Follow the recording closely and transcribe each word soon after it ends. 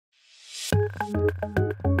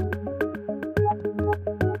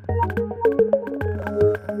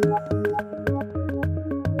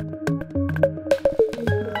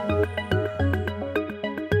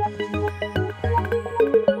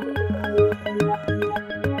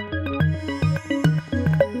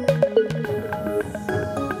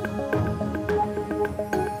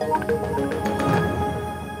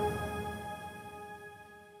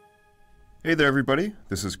Hey there everybody,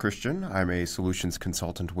 this is Christian. I'm a solutions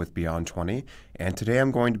consultant with Beyond 20, and today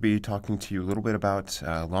I'm going to be talking to you a little bit about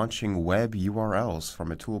launching web URLs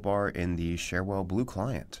from a toolbar in the Cherwell Blue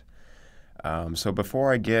client. So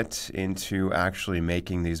before I get into actually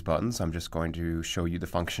making these buttons, I'm just going to show you the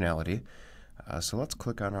functionality. So let's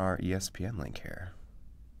click on our ESPN link here.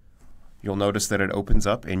 You'll notice that it opens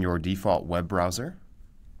up in your default web browser.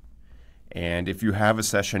 And if you have a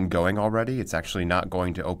session going already, it's actually not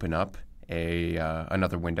going to open up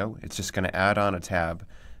another window. It's just going to add on a tab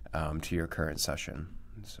to your current session.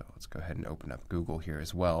 So let's go ahead and open up Google here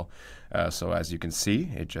as well. So as you can see,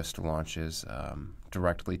 it just launches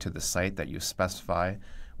directly to the site that you specify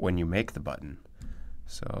when you make the button.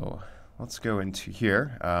 So let's go into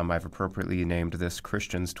here. I've appropriately named this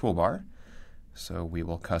Christian's Toolbar. So we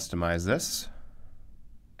will customize this,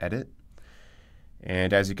 edit.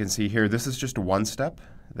 And as you can see here, this is just one step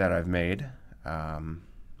that I've made.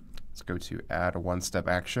 Let's go to add a one-step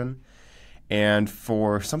action. And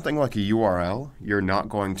for something like a URL, you're not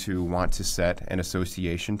going to want to set an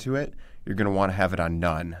association to it. You're going to want to have it on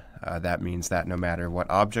none. That means that no matter what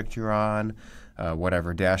object you're on,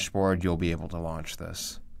 whatever dashboard, you'll be able to launch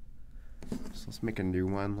this. So let's make a new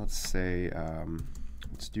one. Let's say,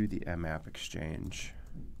 let's do the MAP exchange.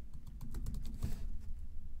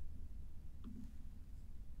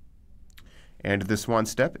 And this one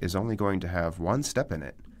step is only going to have one step in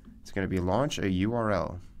it. It's going to be launch a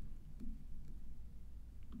URL.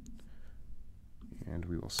 And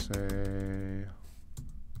we will say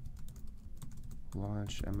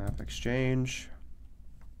launch MAP exchange.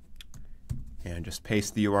 And just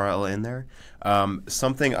paste the URL in there.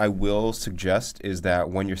 Something I will suggest is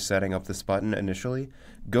that when you're setting up this button initially,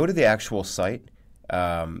 go to the actual site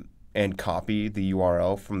and copy the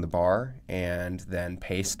URL from the bar and then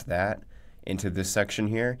paste that into this section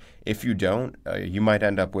here. If you don't, you might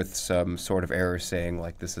end up with some sort of error saying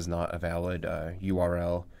like this is not a valid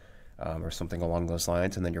URL or something along those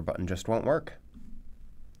lines, and then your button just won't work.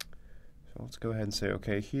 So let's go ahead and say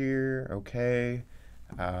OK here, OK.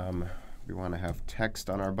 We want to have text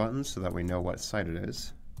on our button so that we know what site it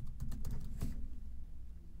is.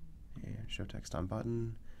 And show text on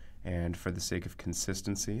button. And for the sake of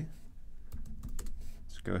consistency,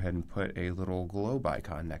 let's go ahead and put a little globe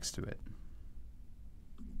icon next to it.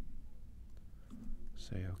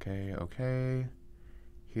 Say OK, OK.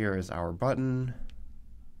 Here is our button.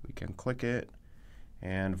 We can click it,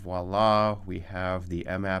 and voila, we have the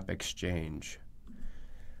MAP exchange.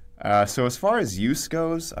 So as far as use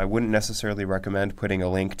goes, I wouldn't necessarily recommend putting a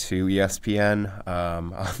link to ESPN on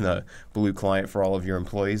the Blue client for all of your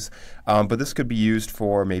employees, but this could be used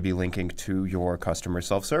for maybe linking to your customer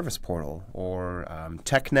self-service portal or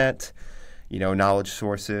TechNet, knowledge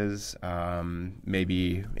sources,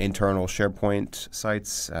 maybe internal SharePoint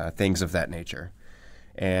sites, things of that nature.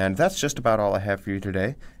 And that's just about all I have for you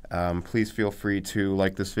today. Please feel free to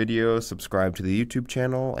like this video, subscribe to the YouTube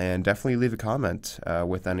channel, and definitely leave a comment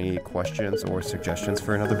with any questions or suggestions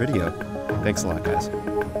for another video. Thanks a lot, guys.